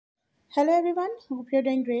Hello everyone, hope you're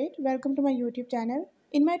doing great. Welcome to my YouTube channel.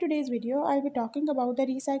 In my today's video, I'll be talking about the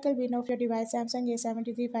recycle bin of your device Samsung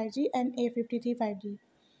A73 5G and A53 5G.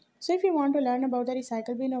 So if you want to learn about the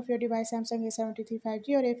recycle bin of your device Samsung A73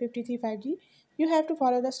 5G or A53 5G, you have to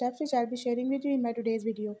follow the steps which I'll be sharing with you in my today's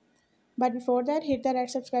video. But before that, hit the red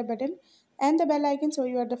subscribe button and the bell icon so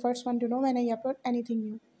you are the first one to know when I upload anything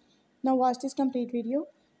new. Now watch this complete video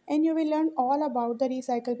and you will learn all about the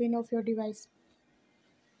recycle bin of your device.